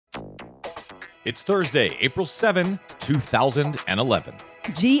It's Thursday, April 7, 2011.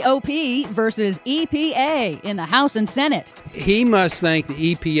 GOP versus EPA in the House and Senate. He must think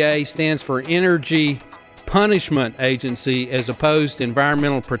the EPA stands for Energy Punishment Agency as opposed to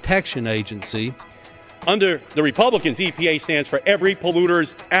Environmental Protection Agency. Under the Republicans, EPA stands for Every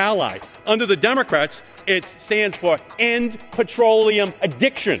Polluter's Ally. Under the Democrats, it stands for End Petroleum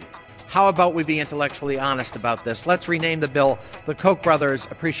Addiction. How about we be intellectually honest about this? Let's rename the bill the Koch brothers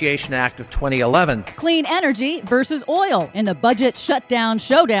Appreciation Act of 2011. Clean energy versus oil in the budget shutdown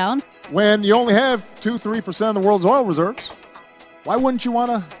showdown. When you only have 2-3% of the world's oil reserves, why wouldn't you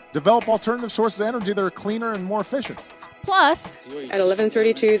want to develop alternative sources of energy that are cleaner and more efficient? Plus, at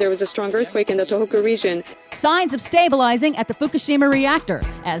 11:32, there was a strong earthquake in the Tohoku region. Signs of stabilizing at the Fukushima reactor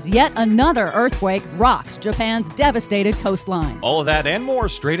as yet another earthquake rocks Japan's devastated coastline. All of that and more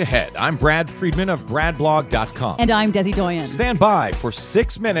straight ahead. I'm Brad Friedman of BradBlog.com. And I'm Desi Doyen. Stand by for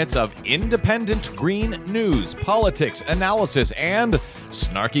 6 minutes of independent green news, politics, analysis, and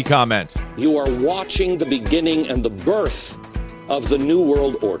snarky comment. You are watching the beginning and the birth of the New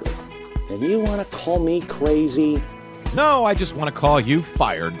World Order. And you want to call me crazy? No, I just want to call you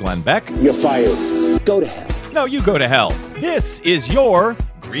fired, Glenn Beck. You're fired. Go to hell. No, you go to hell. This is your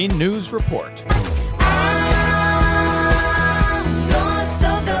Green News Report.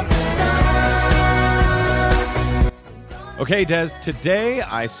 Okay, Des, today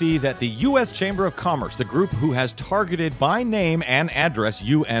I see that the U.S. Chamber of Commerce, the group who has targeted by name and address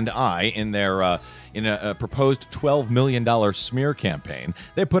you and I in their in a proposed $12 million smear campaign,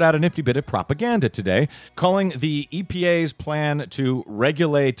 they put out a nifty bit of propaganda today, calling the EPA's plan to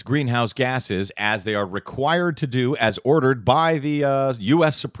regulate greenhouse gases as they are required to do as ordered by the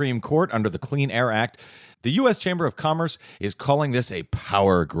U.S. Supreme Court under the Clean Air Act. The U.S. Chamber of Commerce is calling this a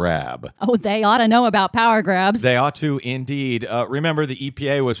power grab. Oh, they ought to know about power grabs. They ought to indeed. Remember, the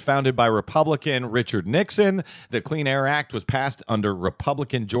EPA was founded by Republican Richard Nixon. The Clean Air Act was passed under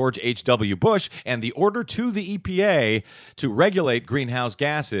Republican George H.W. Bush. And the order to the EPA to regulate greenhouse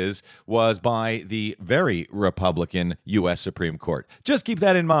gases was by the very Republican U.S. Supreme Court. Just keep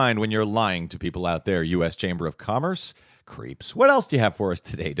that in mind when you're lying to people out there, U.S. Chamber of Commerce. Creeps. What else do you have for us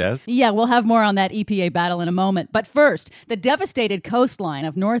today, Des? Yeah, we'll have more on that EPA battle in a moment. But first, the devastated coastline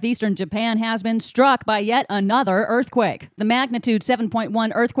of northeastern Japan has been struck by yet another earthquake. The magnitude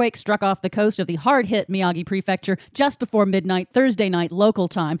 7.1 earthquake struck off the coast of the hard-hit Miyagi Prefecture just before midnight Thursday night local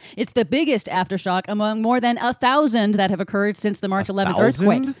time. It's the biggest aftershock among more than 1,000 that have occurred since the March 11th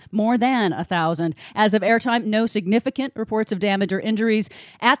earthquake. More than 1,000. As of airtime, no significant reports of damage or injuries.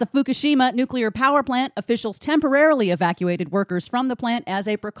 At the Fukushima nuclear power plant, officials temporarily evacuated workers from the plant as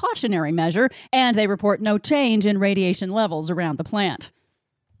a precautionary measure, and they report no change in radiation levels around the plant.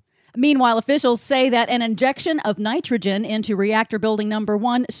 Meanwhile, officials say that an injection of nitrogen into reactor building number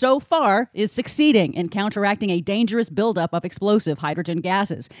 1 so far is succeeding in counteracting a dangerous buildup of explosive hydrogen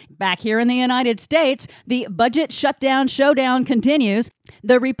gases. Back here in the United States, the budget shutdown showdown continues.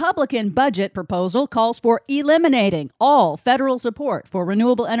 The Republican budget proposal calls for eliminating all federal support for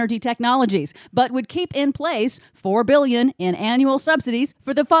renewable energy technologies, but would keep in place $4 billion in annual subsidies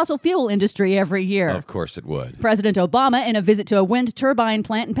for the fossil fuel industry every year. Of course it would. President Obama, in a visit to a wind turbine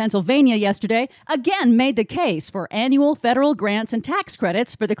plant in Pennsylvania yesterday, again made the case for annual federal grants and tax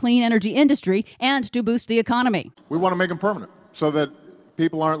credits for the clean energy industry and to boost the economy. We want to make them permanent so that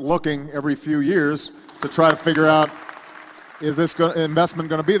people aren't looking every few years to try to figure out, is this investment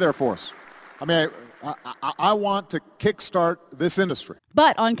going to be there for us? I mean, I want to kickstart this industry.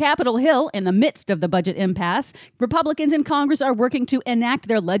 But on Capitol Hill, in the midst of the budget impasse, Republicans in Congress are working to enact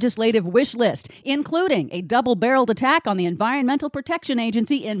their legislative wish list, including a double-barreled attack on the Environmental Protection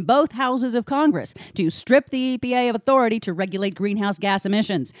Agency in both houses of Congress to strip the EPA of authority to regulate greenhouse gas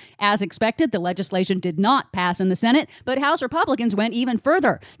emissions. As expected, the legislation did not pass in the Senate, but House Republicans went even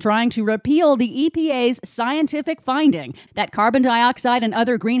further, trying to repeal the EPA's scientific finding that carbon dioxide and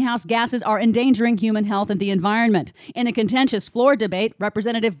other greenhouse gases are endangering human health and the environment. In a contentious floor debate,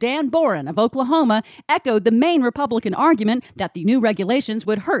 Representative Dan Boren of Oklahoma echoed the main Republican argument that the new regulations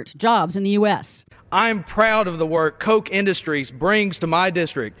would hurt jobs in the U.S. I'm proud of the work Koch Industries brings to my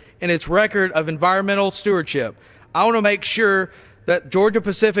district and its record of environmental stewardship. I want to make sure that Georgia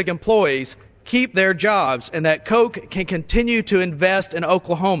Pacific employees keep their jobs and that Koch can continue to invest in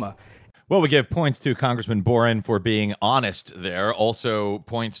Oklahoma. Well, we give points to Congressman Boren for being honest there. Also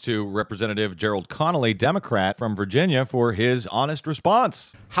points to Representative Gerald Connolly, Democrat from Virginia, for his honest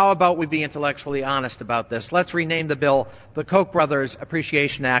response. How about we be intellectually honest about this? Let's rename the bill the Koch brothers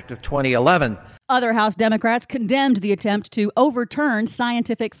Appreciation Act of 2011. Other House Democrats condemned the attempt to overturn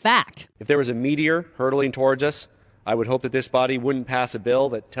scientific fact. If there was a meteor hurtling towards us, I would hope that this body wouldn't pass a bill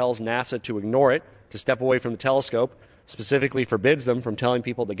that tells NASA to ignore it, to step away from the telescope, specifically forbids them from telling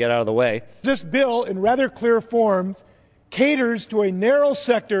people to get out of the way. This bill, in rather clear forms, caters to a narrow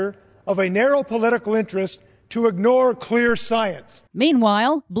sector of a narrow political interest to ignore clear science.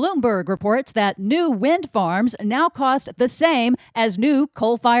 Meanwhile, Bloomberg reports that new wind farms now cost the same as new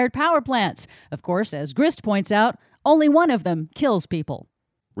coal-fired power plants. Of course, as Grist points out, only one of them kills people.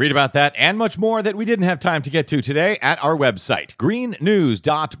 Read about that and much more that we didn't have time to get to today at our website,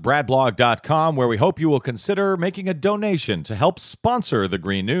 greennews.bradblog.com, where we hope you will consider making a donation to help sponsor the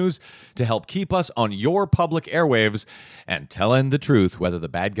Green News, to help keep us on your public airwaves and telling the truth, whether the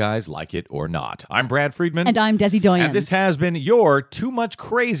bad guys like it or not. I'm Brad Friedman. And I'm Desi Doyen. And this has been your Too Much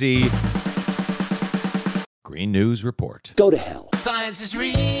Crazy Green News Report. Go to hell. Science is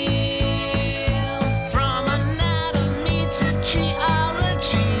real. From anatomy to geology.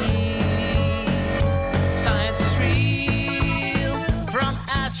 Science is real. From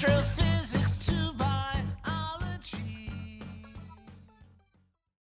astrophysics.